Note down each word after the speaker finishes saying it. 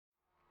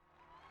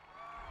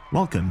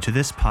Welcome to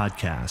this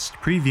podcast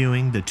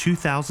previewing the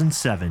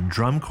 2007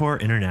 Drum Corps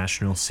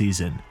International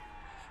season.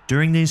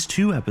 During these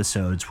two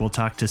episodes, we'll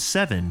talk to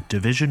 7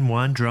 Division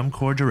I Drum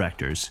Corps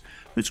directors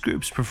whose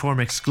groups perform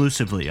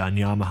exclusively on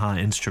Yamaha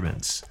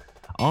instruments.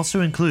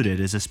 Also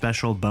included is a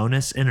special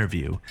bonus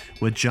interview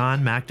with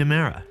John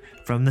McNamara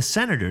from the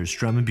Senators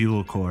Drum and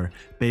Bugle Corps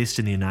based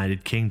in the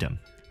United Kingdom,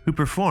 who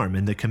perform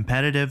in the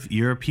competitive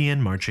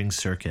European marching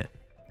circuit.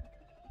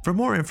 For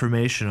more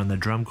information on the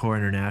Drum Corps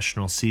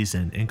International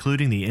season,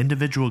 including the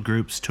individual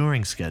groups'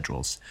 touring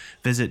schedules,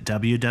 visit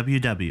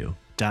www.dci.org.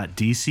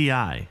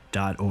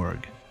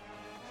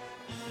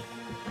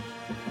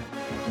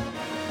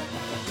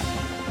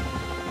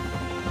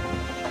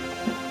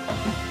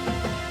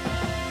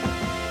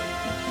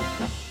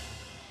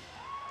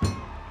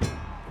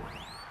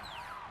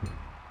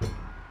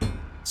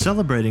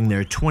 Celebrating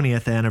their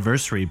 20th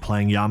anniversary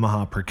playing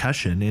Yamaha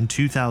percussion in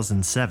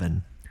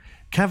 2007,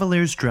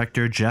 Cavaliers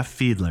director Jeff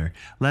Fiedler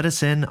let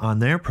us in on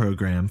their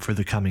program for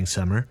the coming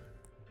summer.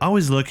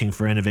 Always looking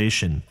for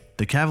innovation,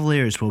 the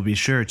Cavaliers will be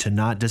sure to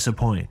not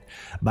disappoint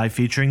by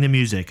featuring the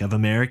music of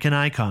American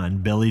icon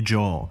Billy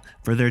Joel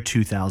for their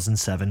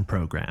 2007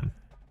 program.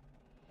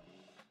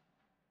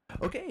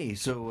 Okay,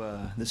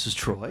 so this is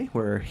Troy.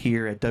 We're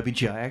here at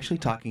WGI actually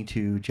talking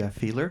to Jeff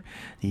Fiedler,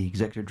 the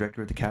executive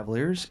director of the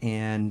Cavaliers,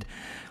 and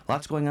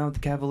lots going on with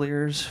the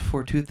Cavaliers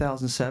for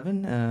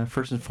 2007.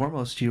 First and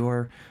foremost,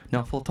 you're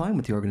now full-time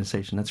with the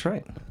organization. That's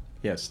right.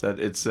 Yes, that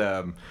it's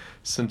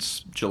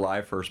since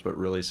July 1st, but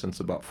really since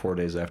about 4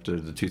 days after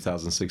the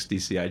 2006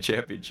 DCI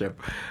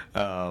championship.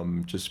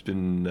 Just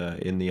been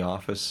in the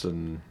office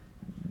and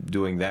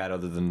doing that,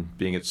 other than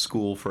being at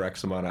school for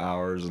X amount of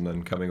hours and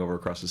then coming over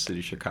across the city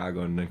of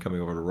Chicago and then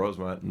coming over to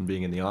Rosemont and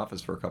being in the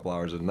office for a couple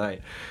hours at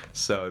night.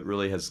 So it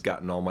really has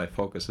gotten all my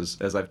focus.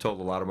 As I've told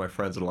a lot of my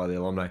friends and a lot of the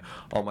alumni,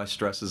 all my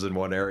stress is in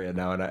one area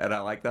now, and I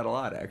like that a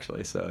lot,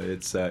 actually. So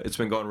it's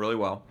been going really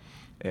well,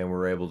 and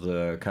we're able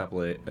to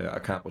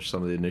accomplish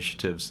some of the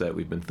initiatives that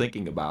we've been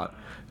thinking about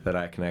that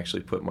I can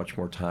actually put much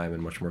more time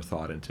and much more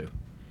thought into.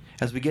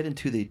 As we get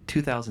into the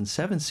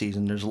 2007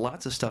 season, there's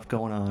lots of stuff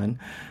going on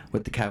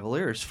with the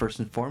Cavaliers. First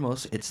and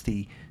foremost, it's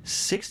the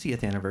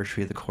 60th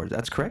anniversary of the Corps.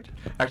 That's correct?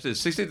 Actually, the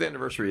 60th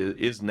anniversary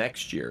is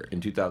next year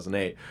in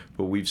 2008,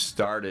 but we've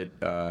started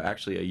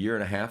actually a year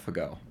and a half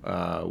ago.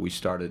 We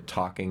started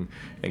talking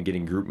and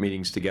getting group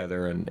meetings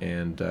together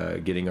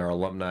and getting our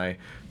alumni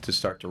to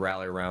start to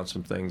rally around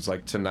some things.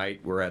 Like tonight,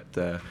 we're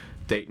at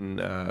Dayton,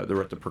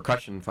 they're at the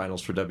percussion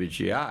finals for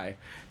WGI,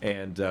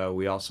 and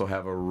we also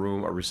have a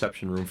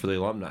reception room for the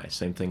alumni.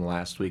 Same thing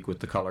last week with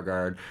the Color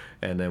Guard,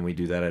 and then we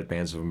do that at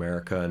Bands of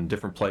America and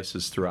different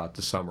places throughout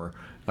the summer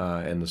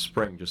and the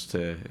spring, just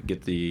to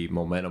get the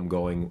momentum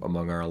going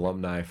among our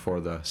alumni for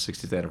the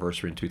 60th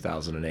anniversary in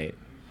 2008.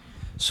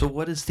 So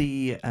what is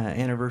the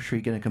anniversary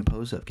going to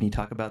compose of? Can you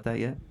talk about that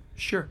yet?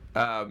 Sure.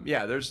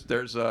 Yeah, there's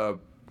a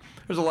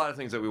lot of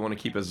things that we want to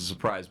keep as a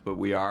surprise, but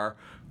we are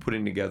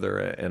putting together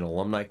an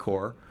alumni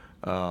corps.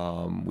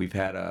 We've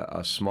had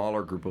a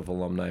smaller group of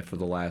alumni for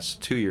the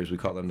last 2 years. We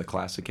call them the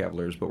Classic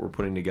Cavaliers, but we're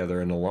putting together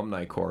an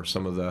alumni corps.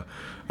 Some of the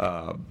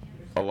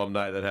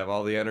alumni that have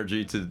all the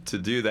energy to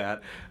do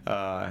that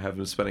have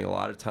been spending a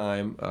lot of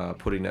time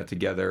putting that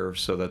together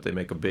so that they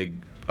make a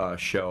big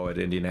show at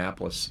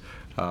Indianapolis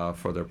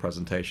for their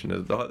presentation.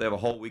 They have a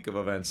whole week of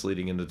events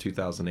leading into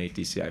 2008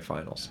 DCI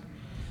finals.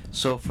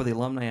 So for the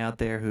alumni out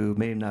there who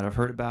may not have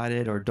heard about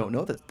it or don't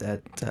know that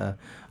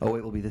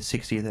 08 will be the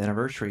 60th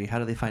anniversary, how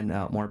do they find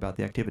out more about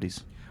the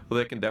activities? Well,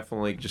 they can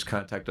definitely just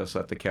contact us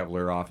at the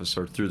Cavalier office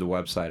or through the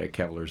website at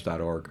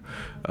cavaliers.org.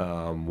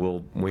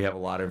 We have a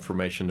lot of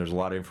information. There's a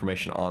lot of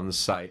information on the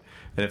site.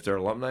 And if they're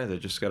alumni, they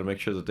just got to make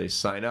sure that they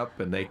sign up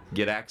and they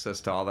get access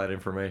to all that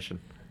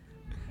information.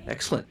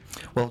 Excellent.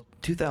 Well,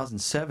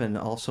 2007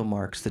 also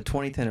marks the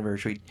 20th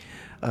anniversary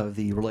of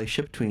the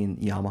relationship between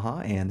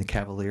Yamaha and the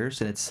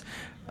Cavaliers, and it's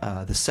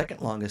the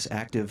second longest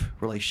active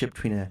relationship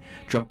between a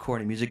drum corps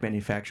and a music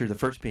manufacturer, the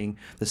first being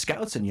the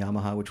Scouts and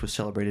Yamaha, which was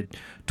celebrated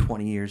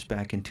 20 years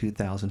back in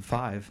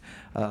 2005.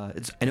 I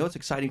know it's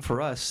exciting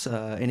for us.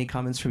 Any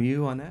comments from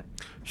you on that?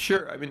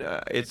 Sure. I mean,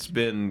 it's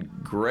been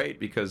great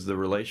because the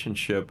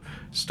relationship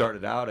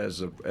started out as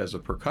a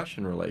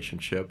percussion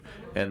relationship,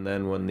 and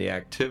then when the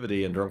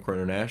activity in Drum Corps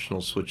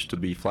International switched to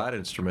B flat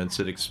instruments,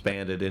 it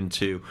expanded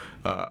into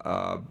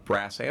a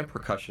brass and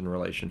percussion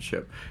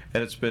relationship,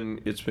 and it's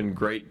been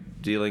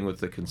great dealing with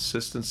the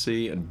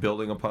consistency and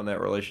building upon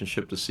that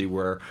relationship to see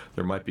where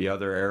there might be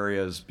other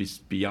areas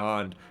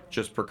beyond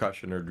just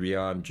percussion or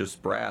beyond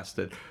just brass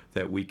that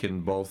we can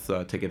both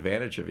take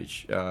advantage of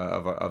each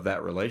of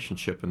that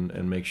relationship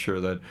and make sure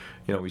that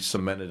we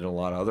cement it in a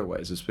lot of other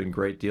ways. It's been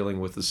great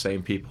dealing with the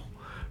same people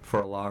for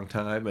a long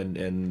time,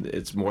 and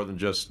it's more than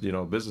just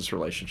a business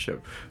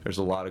relationship. There's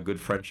a lot of good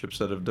friendships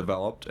that have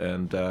developed,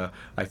 and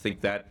I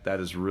think that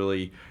has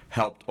really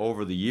helped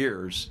over the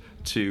years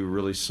to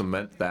really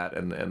cement that,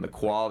 and the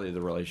quality of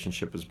the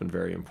relationship has been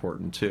very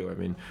important too. I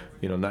mean,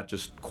 not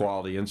just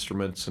quality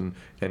instruments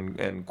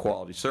and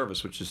quality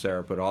service, which is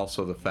there, but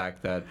also the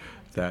fact that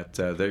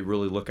they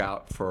really look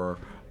out for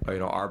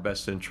our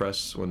best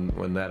interests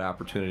when that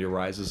opportunity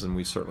arises, and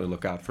we certainly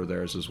look out for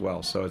theirs as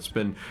well. So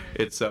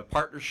it's a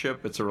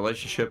partnership, it's a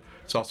relationship,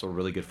 it's also a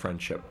really good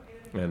friendship.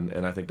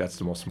 And I think that's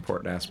the most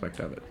important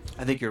aspect of it.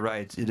 I think you're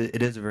right.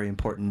 It is a very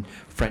important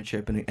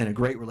friendship and a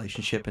great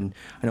relationship. And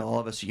I know all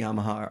of us at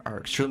Yamaha are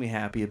extremely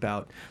happy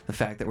about the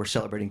fact that we're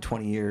celebrating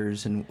 20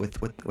 years and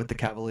with the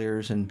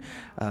Cavaliers. And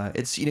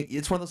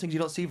it's one of those things you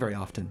don't see very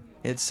often.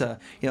 It's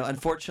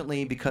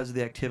unfortunately, because of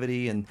the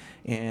activity and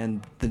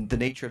the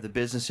nature of the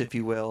business, if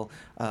you will,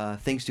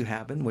 things do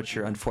happen, which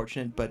are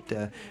unfortunate.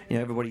 But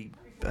everybody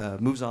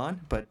moves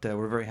on, but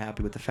we're very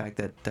happy with the fact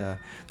that the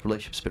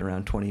relationship's been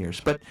around 20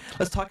 years. But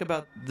let's talk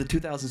about the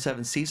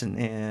 2007 season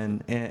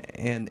and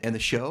the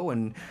show,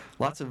 and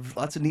lots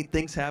of neat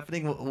things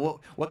happening.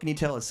 What can you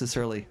tell us this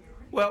early?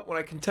 Well, what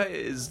I can tell you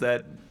is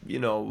that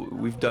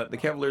the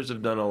Cavaliers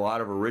have done a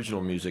lot of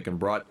original music and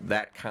brought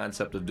that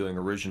concept of doing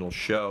original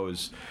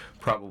shows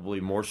probably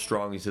more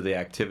strongly to the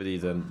activity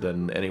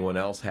than anyone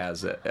else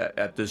has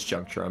at this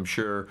juncture. I'm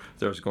sure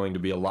there's going to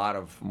be a lot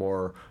of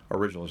more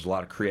original. There's a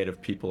lot of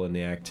creative people in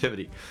the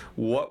activity.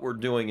 What we're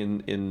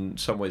doing in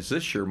some ways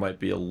this year might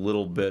be a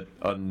little bit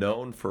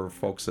unknown for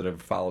folks that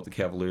have followed the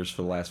Cavaliers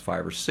for the last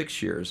 5 or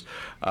 6 years.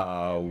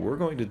 We're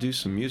going to do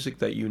some music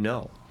that you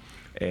know.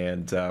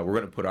 And we're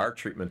going to put our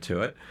treatment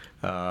to it.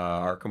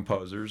 Our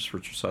composers,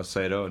 Richard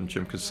Saucedo and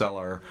Jim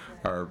Casella,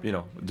 are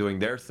doing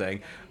their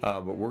thing.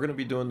 But we're going to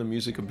be doing the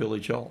music of Billy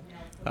Joel.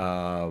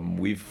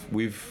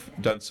 We've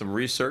done some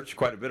research,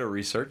 quite a bit of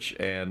research,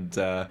 and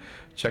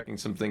checking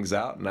some things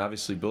out. And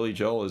obviously, Billy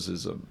Joel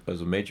is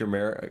a major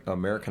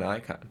American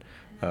icon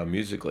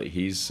musically.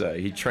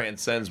 He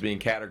transcends being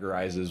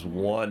categorized as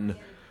one,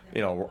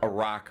 a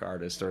rock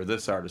artist or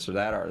this artist or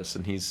that artist,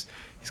 and he's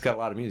got a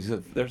lot of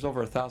music. There's over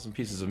 1,000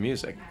 pieces of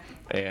music,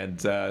 and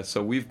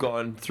so we've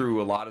gone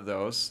through a lot of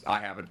those.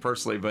 I haven't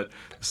personally, but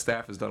the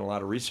staff has done a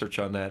lot of research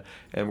on that,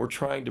 and we're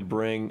trying to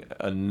bring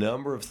a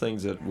number of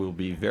things that will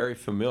be very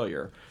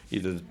familiar.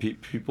 Either the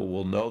people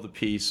will know the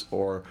piece,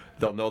 or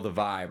they'll know the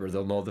vibe, or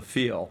they'll know the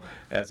feel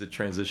as it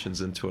transitions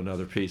into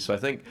another piece. So I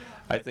think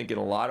in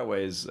a lot of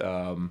ways,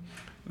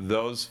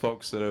 those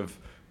folks that have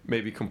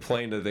maybe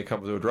complain that they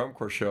come to a drum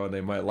corps show and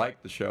they might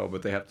like the show,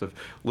 but they have to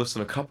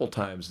listen a couple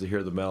times to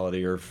hear the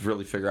melody or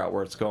really figure out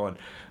where it's going.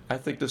 I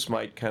think this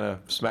might kind of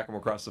smack them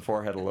across the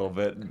forehead a little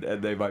bit,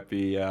 and they might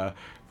be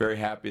very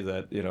happy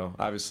that,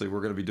 obviously we're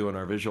going to be doing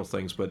our visual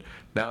things, but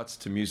now it's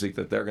to music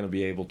that they're going to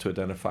be able to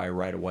identify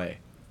right away.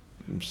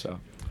 So.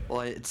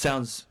 Well, it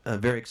sounds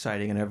very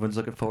exciting, and everyone's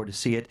looking forward to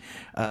see it.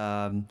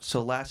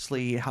 So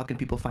lastly, how can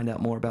people find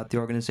out more about the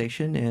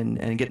organization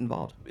and get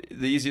involved?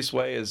 The easiest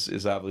way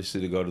is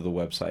obviously to go to the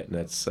website, and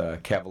that's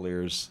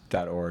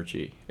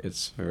cavaliers.org.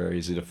 It's very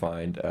easy to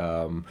find.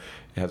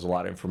 It has a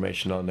lot of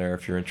information on there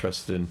if you're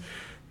interested in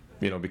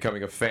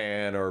becoming a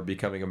fan or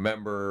becoming a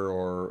member,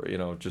 or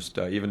just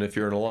even if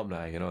you're an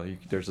alumni,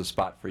 there's a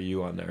spot for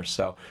you on there.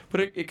 So,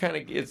 but it kind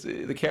of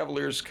the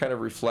Cavaliers kind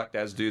of reflect,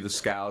 as do the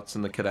Scouts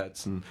and the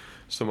Cadets and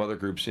some other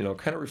groups,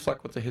 kind of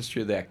reflect what the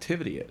history of the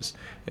activity is.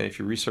 And if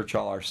you research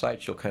all our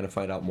sites, you'll kind of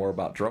find out more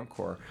about drum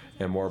corps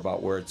and more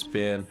about where it's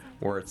been,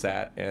 where it's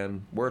at,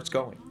 and where it's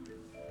going.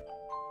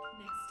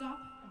 Next stop,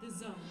 the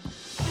Zone.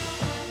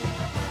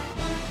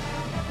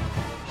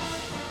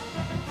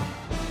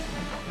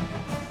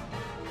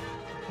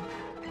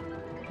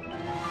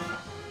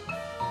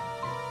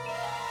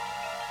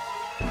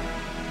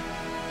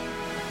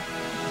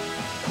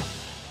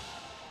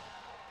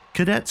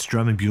 Cadets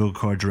Drum and Bugle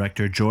Corps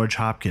Director George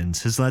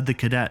Hopkins has led the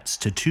cadets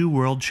to 2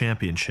 world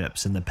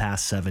championships in the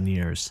past 7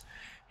 years.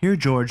 Here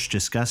George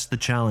discussed the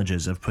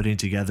challenges of putting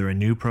together a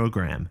new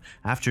program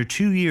after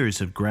 2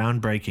 years of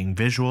groundbreaking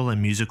visual and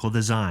musical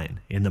design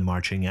in the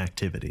marching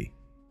activity.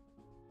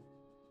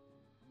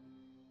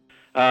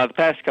 The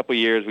past couple of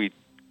years we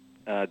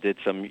did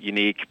some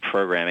unique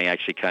programming,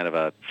 actually kind of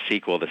a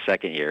sequel the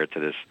second year to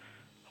this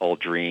whole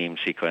dream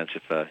sequence,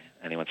 if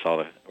anyone saw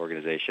the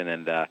organization.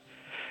 And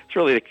it's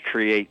really to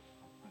create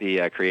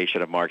the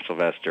creation of Mark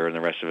Sylvester, and the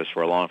rest of us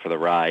were along for the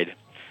ride.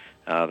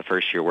 The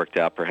first year worked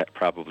out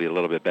probably a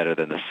little bit better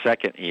than the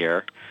second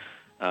year,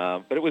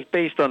 but it was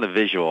based on the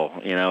visual.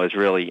 It's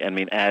really,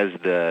 as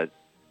the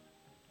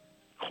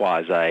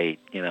quasi,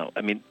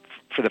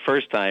 for the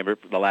first time,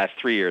 the last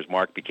 3 years,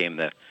 Mark became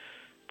the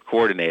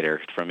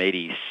coordinator. From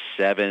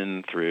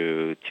 '87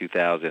 through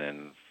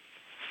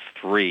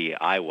 2003,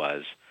 I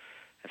was.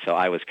 And so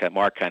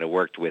Mark kind of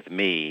worked with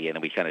me, and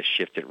then we kind of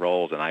shifted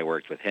roles, and I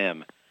worked with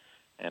him.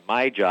 And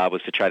my job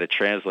was to try to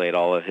translate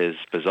all of his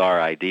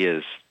bizarre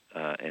ideas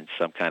in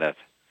some kind of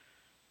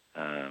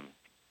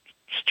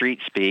street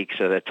speak,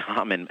 so that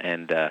Tom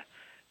and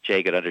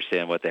Jay could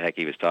understand what the heck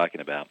he was talking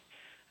about.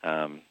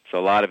 So a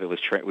lot of it was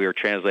we were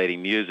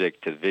translating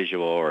music to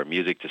visual, or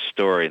music to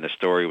story, and the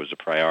story was a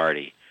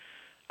priority.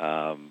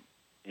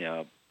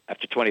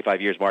 After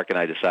 25 years, Mark and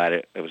I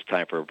decided it was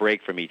time for a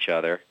break from each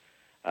other.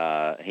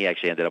 He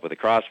actually ended up with the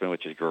Crossmen,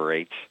 which is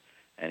great,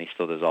 and he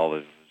still does all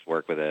of his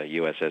work with the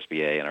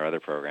USSBA and our other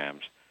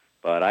programs.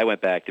 But I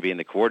went back to being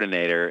the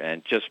coordinator,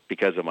 and just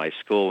because of my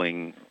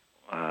schooling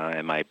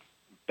and my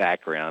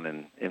background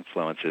and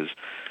influences.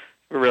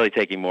 We're really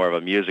taking more of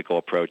a musical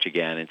approach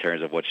again in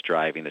terms of what's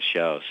driving the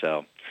show.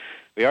 So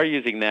we are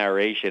using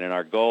narration, and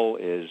our goal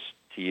is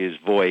to use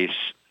voice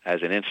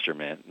as an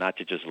instrument, not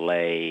to just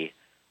lay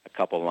a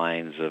couple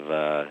lines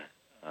of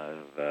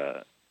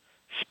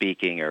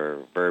speaking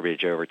or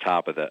verbiage over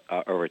top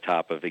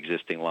of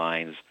existing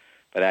lines,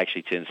 but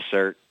actually to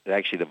insert.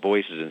 Actually, the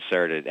voice is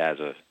inserted as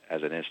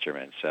an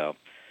instrument. So,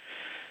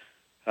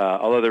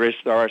 although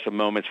there are some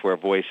moments where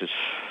voice is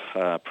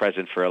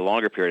present for a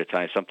longer period of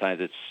time. Sometimes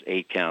it's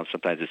 8 counts,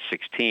 sometimes it's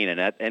 16,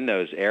 and in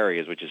those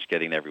areas, which is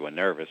getting everyone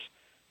nervous.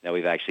 Now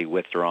we've actually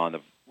withdrawn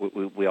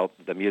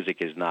the music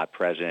is not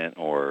present,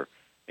 or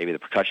maybe the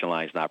percussion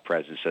line is not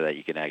present, so that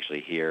you can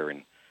actually hear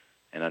and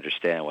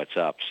understand what's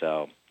up.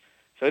 So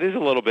it is a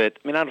little bit.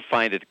 I mean, I don't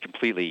find it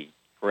completely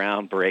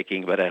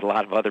groundbreaking, but a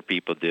lot of other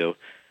people do.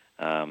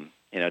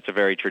 It's a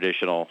very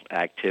traditional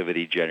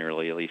activity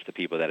generally, at least the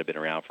people that have been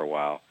around for a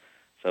while.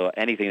 So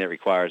anything that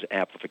requires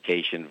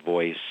amplification,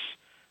 voice,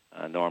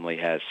 normally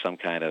has some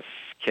kind of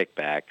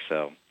kickback.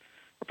 So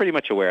we're pretty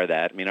much aware of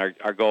that. I mean,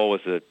 our goal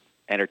was to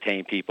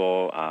entertain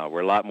people.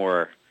 We're a lot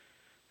more,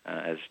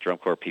 as drum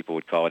corps people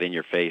would call it, in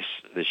your face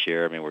this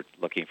year. I mean, we're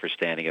looking for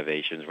standing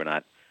ovations. We're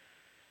not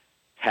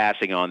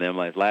passing on them.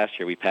 Like last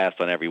year, we passed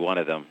on every one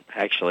of them.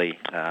 Actually,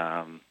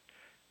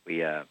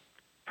 we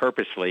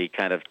purposely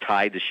kind of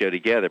tied the show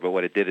together, but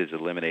what it did is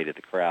eliminated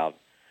the crowd.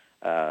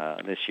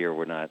 This year,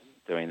 we're not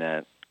doing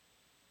that.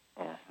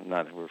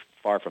 We're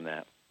far from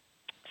that.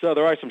 So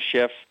there are some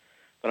shifts,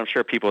 but I'm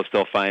sure people will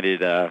still find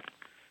it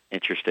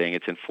interesting.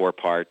 It's in 4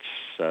 parts.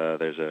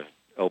 There's a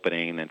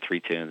opening, then 3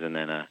 tunes, and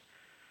then a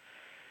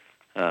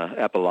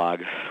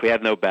epilogue. We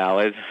have no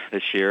ballad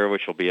this year,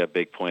 which will be a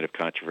big point of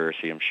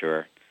controversy, I'm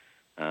sure.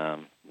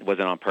 It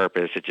wasn't on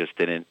purpose. It just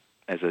didn't.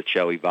 As the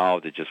show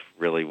evolved, it just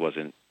really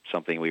wasn't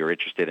something we were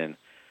interested in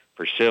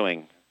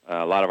pursuing.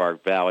 A lot of our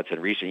ballads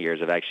in recent years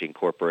have actually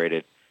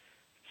incorporated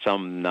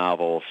some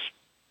novel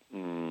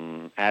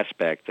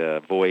aspect,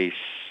 voice,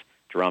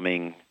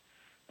 drumming.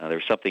 There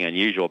was something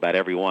unusual about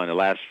every one. The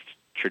last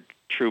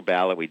true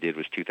ballad we did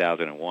was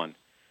 2001.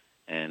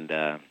 And,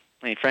 I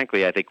mean,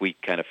 frankly, I think we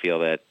kind of feel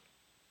that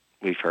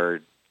we've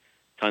heard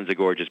tons of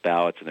gorgeous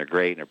ballads, and they're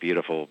great and they're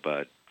beautiful,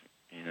 but,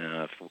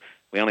 if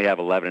we only have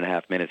 11 and a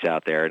half minutes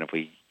out there, and if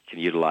we can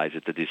utilize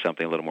it to do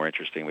something a little more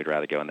interesting, we'd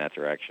rather go in that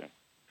direction.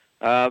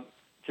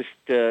 Just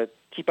to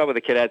keep up with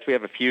the cadets, we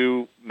have a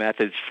few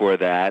methods for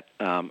that.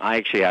 I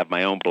actually have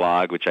my own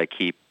blog, which I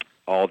keep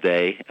all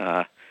day,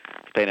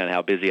 depending on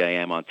how busy I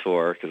am on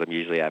tour, because I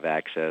usually have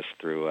access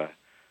through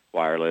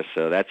wireless.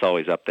 So that's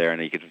always up there,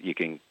 and you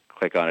can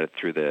click on it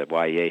through the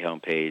YEA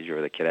homepage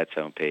or the cadets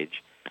homepage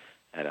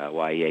at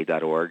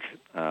YEA.org.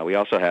 We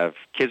also have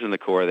kids in the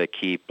Corps that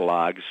keep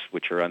blogs,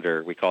 which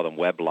are we call them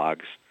web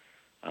blogs.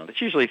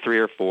 It's usually 3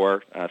 or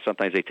 4.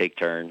 Sometimes they take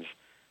turns,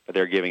 but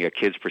they're giving a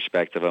kid's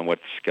perspective on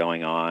what's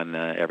going on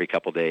every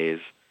couple days.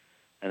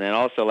 And then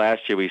also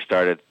last year we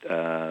started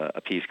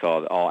a piece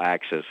called All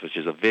Access, which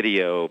is a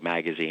video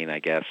magazine, I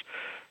guess,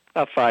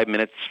 about 5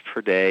 minutes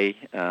per day.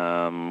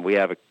 We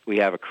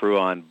have a crew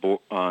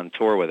on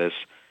tour with us.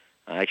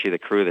 Actually, the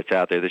crew that's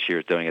out there this year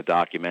is doing a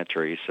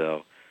documentary,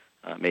 so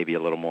maybe a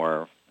little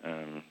more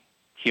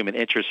human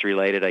interest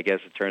related, I guess,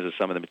 in terms of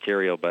some of the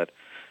material.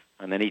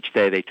 And then each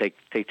day they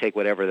take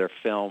whatever their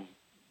film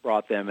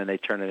brought them, and they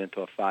turn it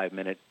into a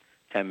 5-minute,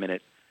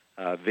 10-minute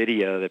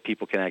video that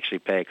people can actually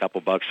pay a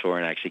couple bucks for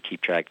and actually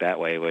keep track that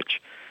way,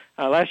 which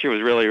last year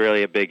was really,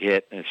 really a big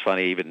hit. And it's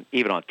funny,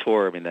 even on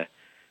tour, I mean,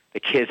 the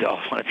kids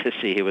all wanted to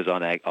see who was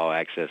on All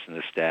Access, and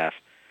the staff.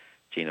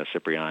 Gino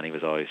Cipriani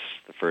was always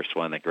the first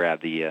one that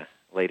grabbed the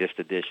latest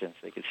edition so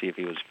they could see if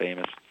he was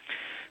famous.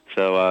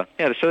 So,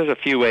 so there's a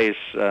few ways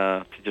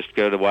to just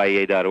go to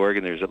YEA.org,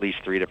 and there's at least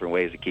 3 different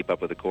ways to keep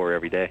up with the Corps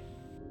every day.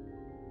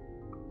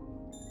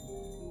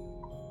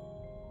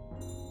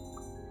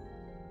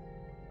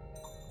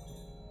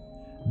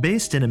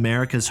 Based in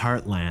America's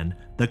heartland,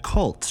 the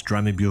Colts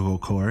Drum and Bugle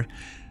Corps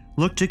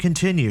look to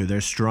continue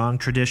their strong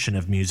tradition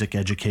of music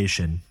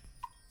education.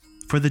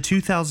 For the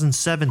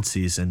 2007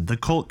 season, the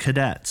Colt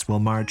Cadets will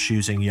march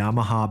using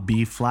Yamaha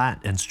B-flat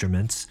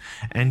instruments,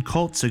 and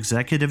Colt's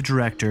Executive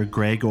Director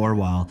Greg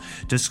Orwell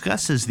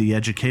discusses the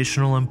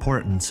educational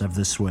importance of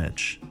the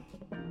switch.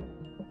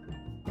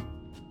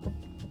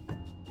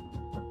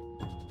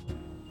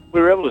 We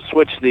were able to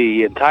switch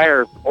the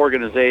entire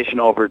organization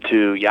over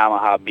to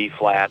Yamaha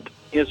B-flat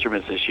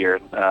instruments this year.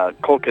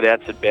 Colt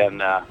Cadets had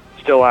been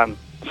still on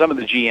some of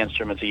the G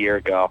instruments a year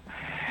ago,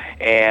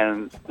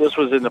 and this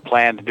was in the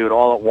plan to do it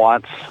all at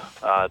once,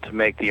 to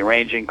make the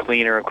arranging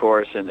cleaner, of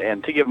course,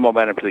 and to give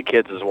momentum to the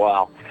kids as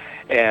well.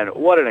 And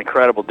what an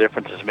incredible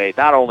difference it's made,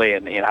 not only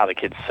in how the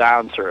kids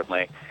sound,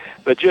 certainly,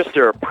 but just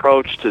their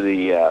approach to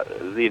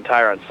the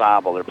entire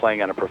ensemble. They're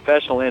playing on a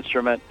professional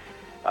instrument.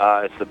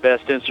 It's the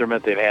best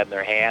instrument they've had in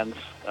their hands,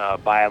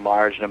 by and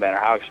large, no matter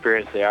how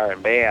experienced they are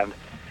in band.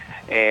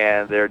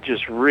 And they're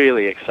just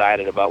really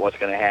excited about what's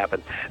going to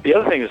happen. The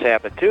other thing that's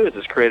happened, too, is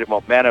it's created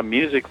momentum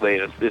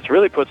musically. It's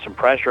really put some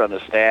pressure on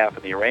the staff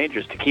and the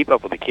arrangers to keep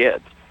up with the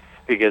kids,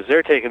 because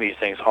they're taking these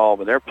things home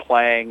and they're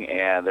playing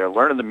and they're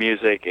learning the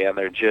music and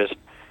they're just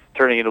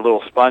turning into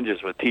little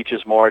sponges with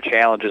teaches more,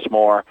 challenges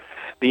more.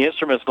 The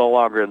instrument's no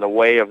longer in the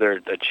way of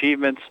their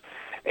achievements,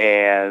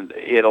 and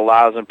it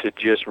allows them to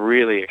just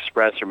really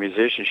express their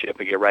musicianship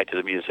and get right to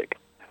the music.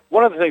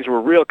 One of the things we're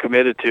real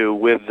committed to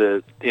with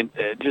the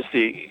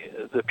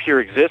pure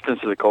existence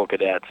of the Colt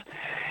Cadets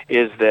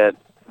is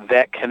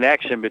that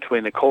connection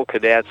between the Colt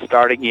Cadets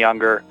starting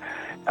younger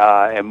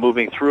and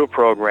moving through a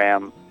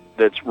program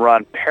that's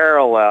run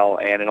parallel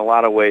and in a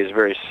lot of ways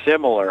very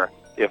similar,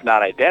 if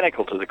not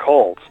identical, to the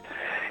Colts,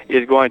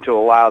 is going to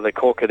allow the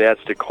Colt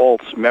Cadets to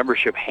Colts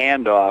membership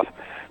handoff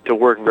to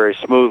work very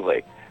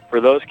smoothly.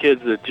 For those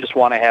kids that just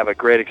want to have a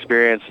great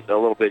experience a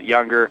little bit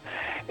younger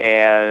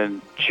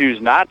and choose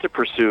not to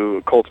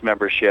pursue Colts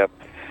membership,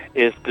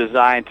 is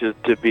designed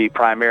to be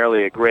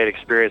primarily a great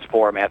experience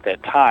for them at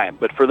that time.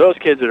 But for those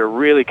kids that are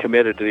really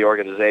committed to the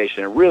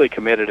organization and really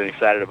committed and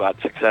excited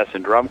about success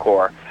in drum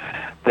corps,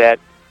 that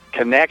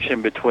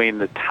connection between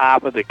the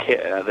top of the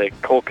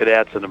Colt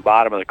Cadets and the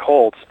bottom of the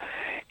Colts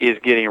is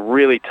getting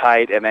really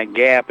tight, and that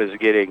gap is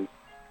getting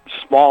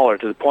smaller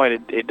to the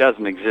point it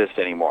doesn't exist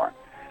anymore.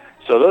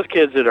 So those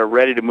kids that are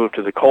ready to move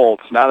to the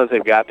Colts, now that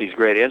they've got these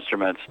great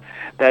instruments,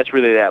 that's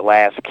really that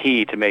last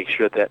key to make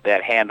sure that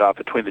handoff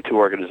between the two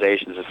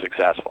organizations is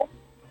successful.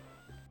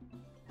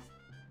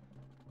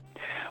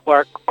 Well,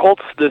 our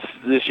Colts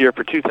this year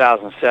for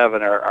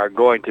 2007 are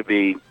going to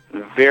be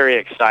very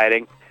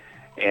exciting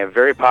and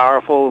very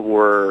powerful.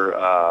 We're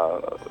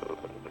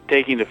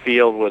taking the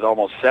field with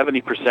almost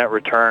 70%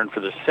 return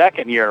for the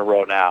second year in a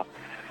row now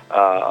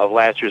of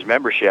last year's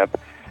membership.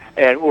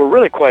 And we're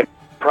really quite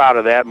proud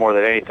of that more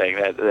than anything.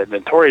 That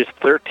notorious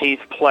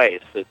 13th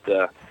place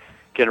that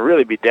can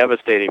really be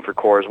devastating for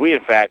corps. We,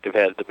 in fact, have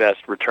had the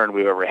best return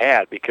we've ever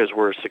had because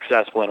we're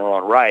successful in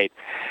our own right.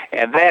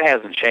 And that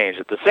hasn't changed.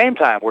 At the same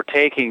time, we're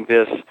taking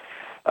this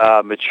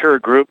mature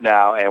group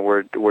now, and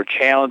we're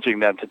challenging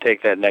them to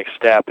take that next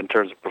step in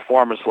terms of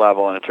performance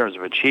level and in terms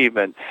of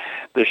achievement.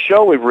 The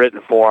show we've written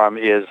for them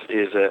is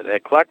an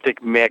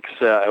eclectic mix.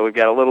 We've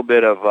got a little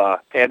bit of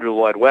Andrew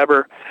Lloyd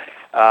Webber,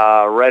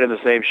 right in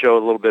the same show,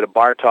 a little bit of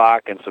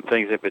Bartok and some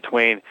things in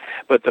between.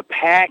 But the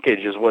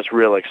package is what's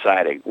real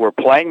exciting. We're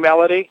playing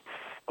melody.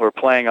 We're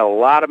playing a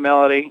lot of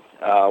melody.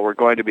 We're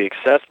going to be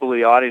accessible to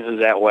the audiences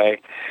that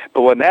way.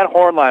 But when that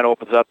horn line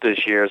opens up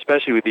this year,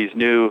 especially with these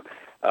new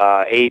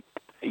 8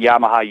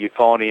 Yamaha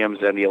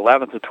euphoniums and the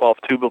 11th and 12th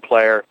tuba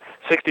player,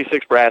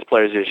 66 brass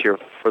players this year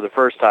for the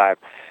first time.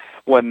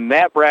 When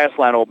that brass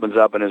line opens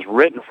up and is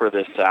written for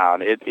this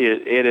sound, it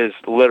is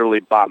literally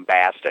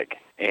bombastic.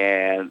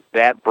 And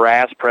that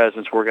brass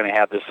presence we're going to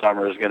have this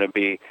summer is going to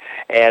be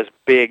as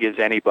big as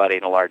anybody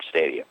in a large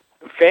stadium.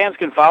 Fans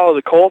can follow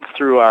the Colts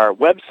through our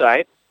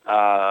website,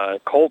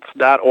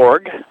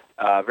 colts.org.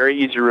 Very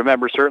easy to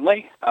remember,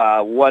 certainly.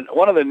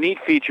 One of the neat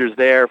features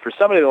there, for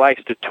somebody that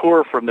likes to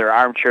tour from their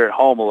armchair at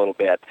home a little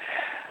bit,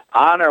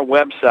 on our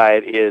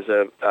website is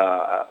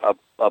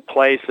a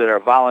place that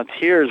our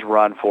volunteers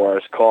run for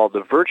us called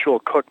the Virtual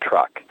Cook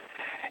Truck.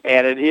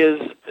 And it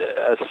is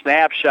a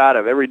snapshot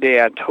of every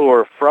day on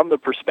tour from the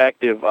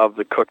perspective of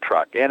the cook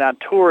truck. And on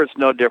tour, it's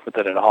no different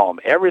than at home.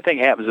 Everything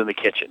happens in the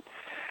kitchen.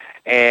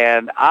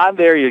 And on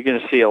there, you're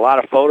going to see a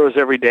lot of photos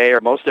every day, or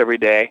most every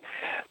day,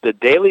 the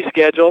daily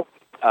schedule,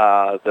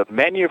 the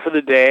menu for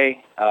the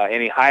day,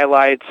 any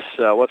highlights,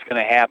 what's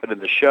going to happen in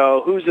the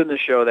show, who's in the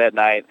show that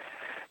night,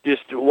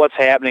 just what's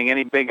happening,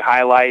 any big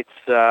highlights,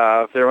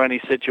 if there are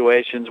any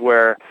situations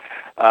where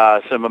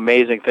some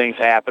amazing things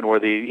happen where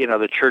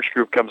the church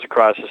group comes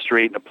across the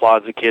street and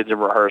applauds the kids in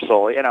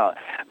rehearsal.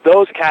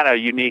 Those kind of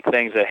unique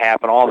things that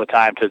happen all the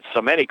time to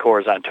so many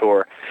corps on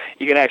tour,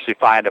 you can actually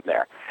find them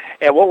there.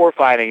 And what we're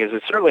finding is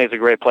it certainly is a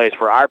great place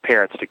for our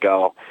parents to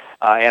go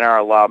and our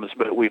alums,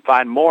 but we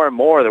find more and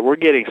more that we're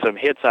getting some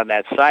hits on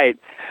that site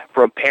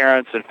from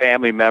parents and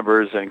family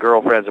members and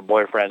girlfriends and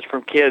boyfriends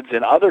from kids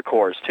in other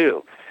corps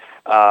too.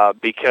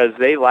 Because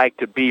they like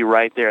to be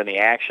right there in the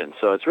action.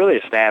 So it's really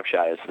a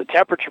snapshot. It's the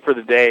temperature for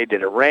the day.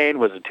 Did it rain?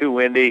 Was it too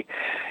windy?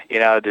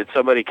 Did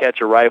somebody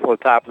catch a rifle at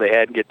the top of the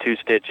head and get 2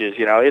 stitches?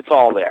 It's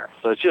all there.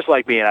 So it's just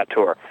like being on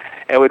tour.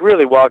 And we'd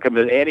really welcome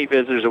any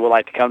visitors that would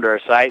like to come to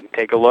our site and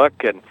take a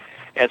look. And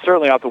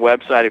certainly off the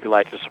website, if you'd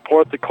like to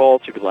support the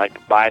Colts, if you'd like to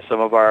buy some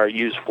of our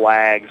used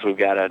flags, we've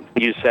got a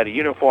used set of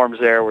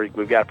uniforms there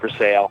we've got for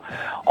sale.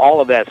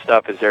 All of that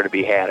stuff is there to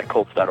be had at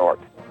colts.org.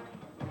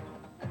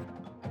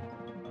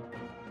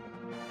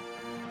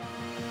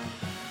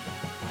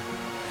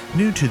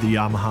 New to the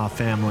Yamaha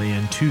family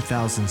in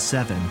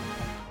 2007,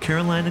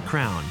 Carolina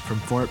Crown from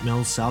Fort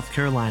Mills, South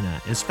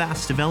Carolina is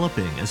fast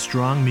developing a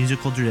strong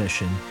musical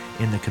tradition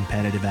in the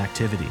competitive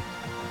activity.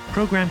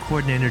 Program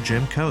coordinator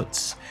Jim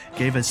Coates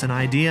gave us an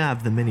idea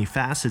of the many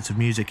facets of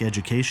music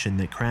education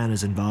that Crown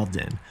is involved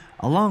in,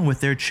 along with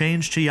their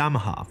change to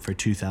Yamaha for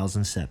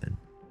 2007.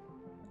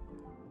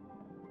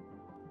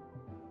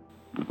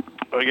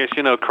 I guess,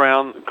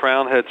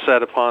 Crown had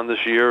set upon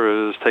this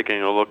year is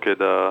taking a look at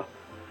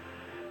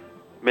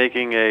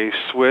making a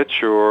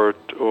switch or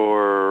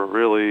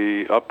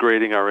really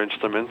upgrading our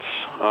instruments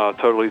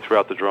totally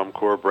throughout the drum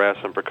corps, brass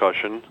and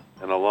percussion.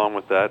 And along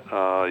with that,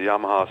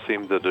 Yamaha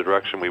seemed the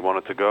direction we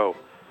wanted to go,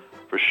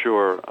 for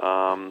sure.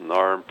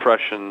 Our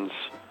impressions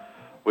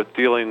with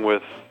dealing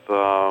with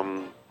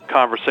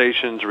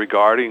conversations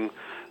regarding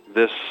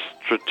this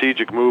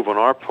strategic move on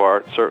our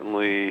part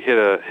certainly hit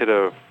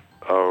a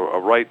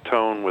right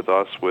tone with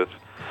us, with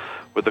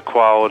the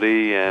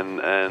quality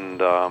and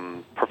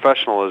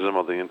professionalism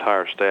of the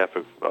entire staff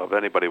of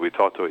anybody we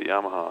talked to at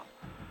Yamaha,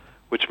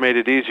 which made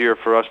it easier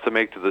for us to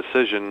make the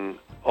decision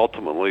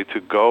ultimately to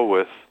go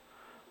with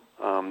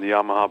the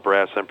Yamaha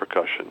brass and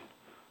percussion.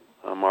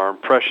 Our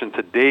impression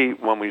to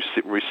date when we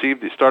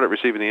started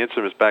receiving the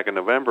instruments back in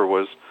November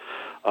was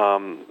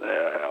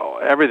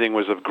everything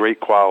was of great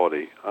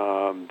quality.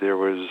 There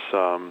was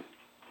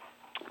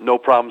no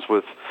problems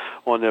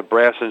on the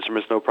brass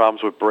instruments, no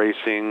problems with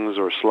bracings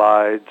or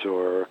slides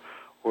or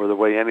the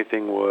way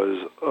anything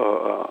was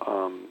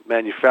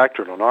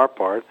manufactured on our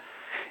part.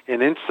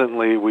 And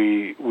instantly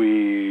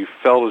we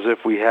felt as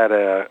if we had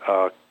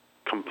a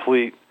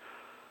complete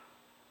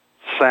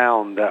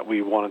sound that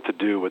we wanted to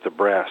do with the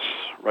brass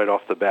right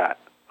off the bat.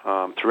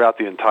 Throughout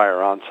the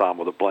entire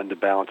ensemble, the blended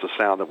balance of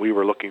sound that we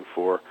were looking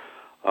for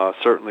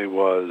certainly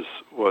was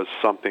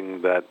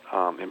something that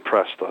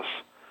impressed us.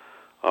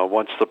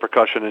 Once the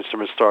percussion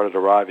instruments started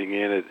arriving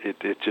in,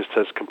 it just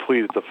has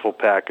completed the full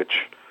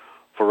package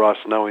for us,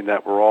 knowing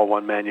that we're all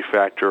one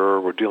manufacturer,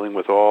 we're dealing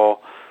with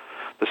all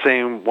the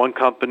same one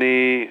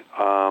company.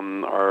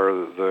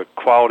 The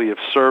quality of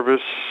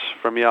service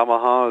from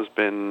Yamaha has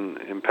been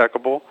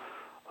impeccable.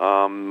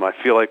 I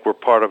feel like we're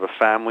part of a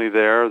family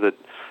there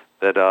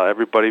that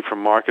everybody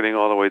from marketing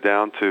all the way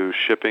down to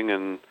shipping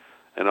and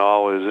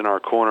all is in our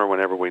corner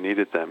whenever we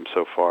needed them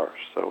so far.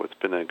 So it's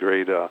been a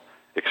great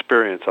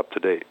experience up to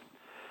date.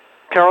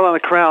 Carolina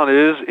Crown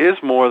is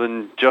more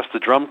than just the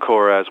drum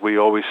corps, as we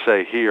always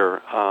say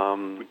here.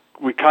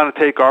 We kind of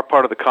take our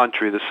part of the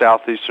country, the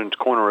southeastern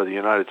corner of the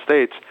United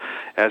States,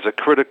 as a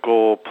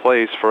critical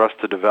place for us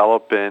to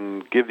develop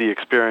and give the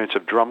experience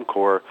of drum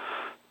corps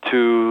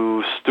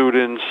to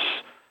students,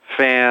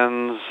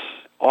 fans,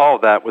 all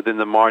of that within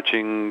the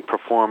marching,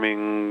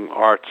 performing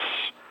arts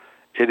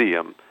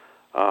idiom.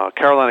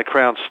 Carolina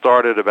Crown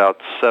started about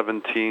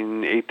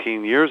 17,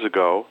 18 years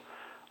ago,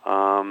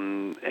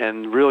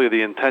 and really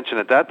the intention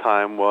at that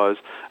time was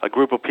a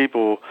group of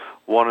people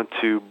wanted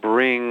to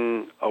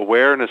bring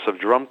awareness of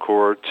drum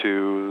corps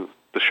to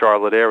the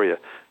Charlotte area,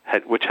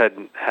 which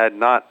had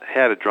not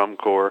had a drum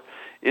corps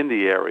in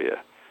the area.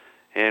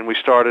 And we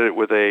started it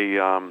with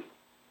a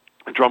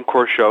drum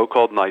corps show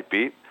called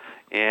Nightbeat,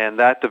 and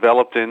that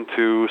developed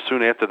into,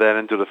 soon after that,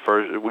 into the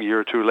first year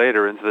or two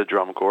later, into the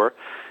drum corps.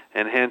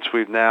 And hence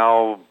we've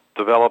now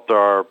developed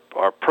our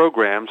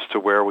programs to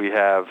where we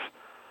have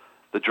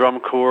the drum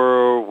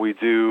corps, we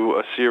do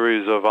a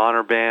series of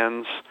honor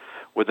bands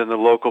within the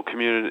local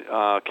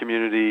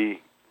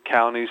community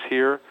counties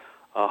here,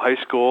 high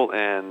school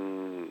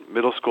and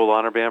middle school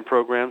honor band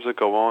programs that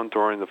go on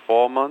during the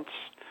fall months.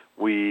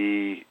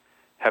 We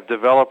have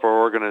developed our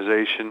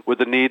organization with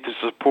the need to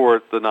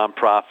support the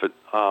nonprofit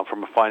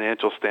from a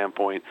financial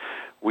standpoint.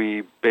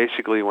 We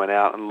basically went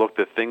out and looked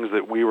at things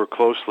that we were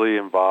closely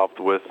involved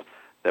with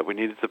that we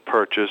needed to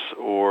purchase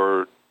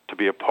or to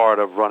be a part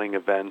of running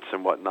events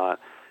and whatnot,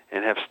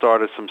 and have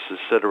started some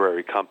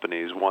subsidiary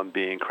companies, one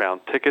being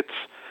Crown Tickets,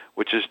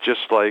 which is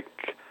just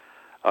like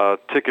a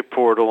ticket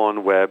portal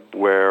on web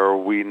where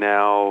we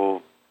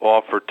now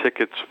offer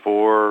tickets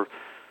for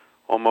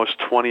almost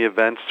 20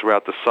 events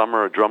throughout the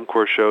summer, drum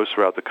corps shows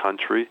throughout the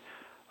country.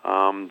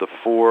 The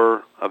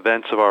 4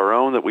 events of our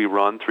own that we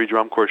run, 3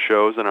 drum corps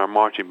shows and our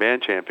marching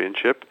band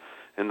championship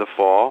in the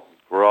fall.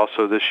 We're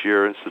also this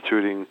year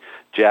instituting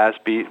Jazz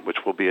Beat, which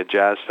will be a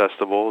jazz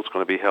festival. It's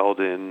going to be held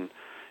in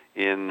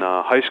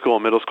high school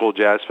and middle school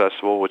jazz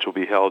festival, which will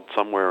be held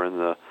somewhere in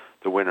the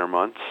winter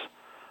months.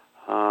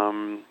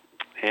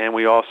 And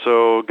we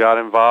also got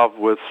involved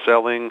with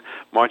selling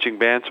marching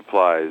band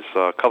supplies,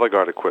 color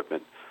guard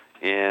equipment.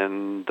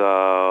 And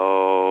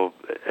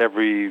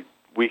every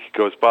week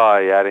goes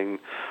by adding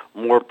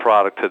more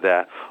product to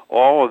that.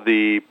 All of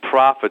the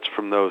profits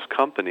from those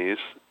companies,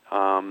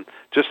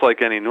 just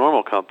like any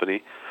normal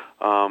company,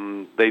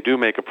 they do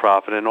make a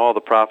profit, and all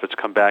the profits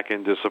come back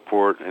in to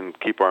support and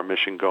keep our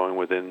mission going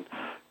within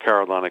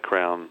Carolina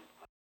Crown.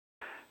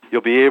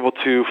 You'll be able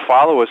to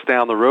follow us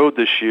down the road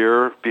this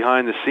year,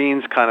 behind the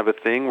scenes kind of a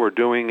thing. We're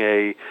doing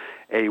a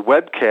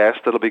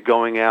webcast that'll be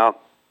going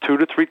out 2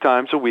 to 3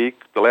 times a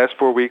week. The last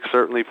 4 weeks,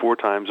 certainly 4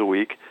 times a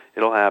week.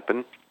 It'll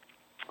happen.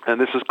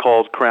 And this is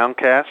called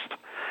Crowncast.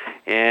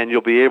 And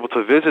you'll be able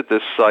to visit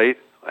this site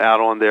out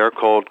on there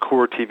called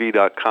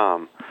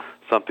CorpTV.com.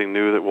 Something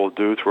new that we'll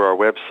do through our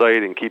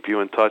website and keep you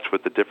in touch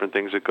with the different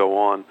things that go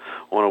on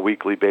a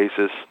weekly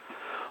basis.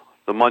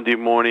 The Monday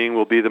morning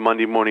will be the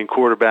Monday morning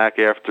quarterback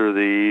after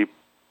the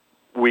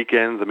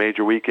weekend, the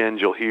major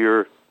weekends. You'll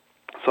hear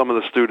Some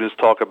of the students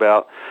talk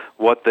about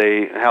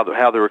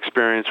how their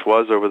experience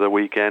was over the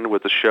weekend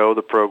with the show,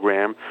 the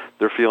program,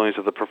 their feelings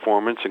of the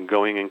performance, and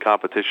going in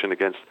competition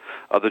against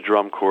other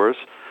drum corps.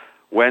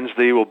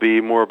 Wednesday will be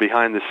more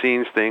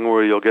behind-the-scenes thing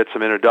where you'll get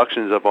some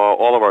introductions of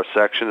all of our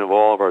section, of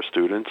all of our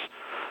students.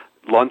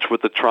 Lunch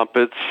with the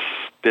trumpets,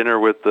 dinner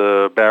with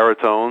the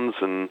baritones,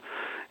 and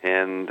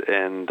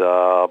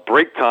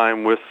break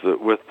time with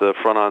the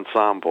front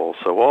ensemble.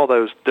 So all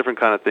those different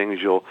kind of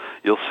things you'll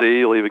see.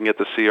 You'll even get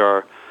to see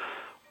our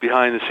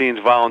behind-the-scenes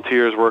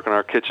volunteers working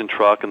our kitchen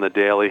truck and the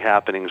daily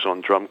happenings on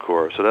drum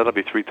corps. So that'll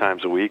be 3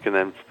 times a week, and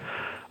then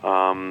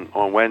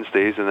on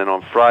Wednesdays, and then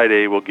on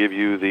Friday we'll give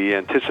you the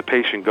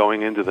anticipation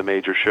going into the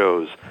major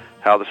shows,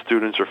 how the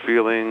students are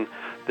feeling,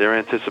 their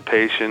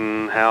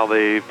anticipation, how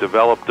they've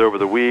developed over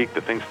the week,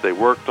 the things that they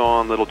worked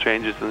on, little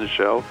changes in the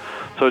show.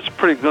 So it's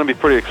going to be a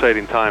pretty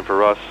exciting time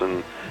for us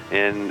and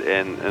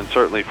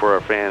certainly for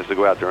our fans to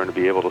go out there and to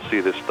be able to see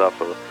this stuff.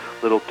 A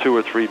little 2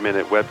 or 3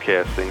 minute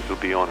webcast things will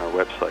be on our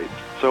website.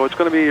 So it's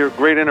going to be a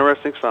great,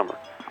 interesting summer.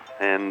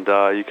 And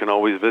you can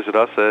always visit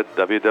us at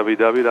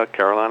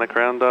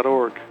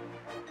www.carolinacrown.org.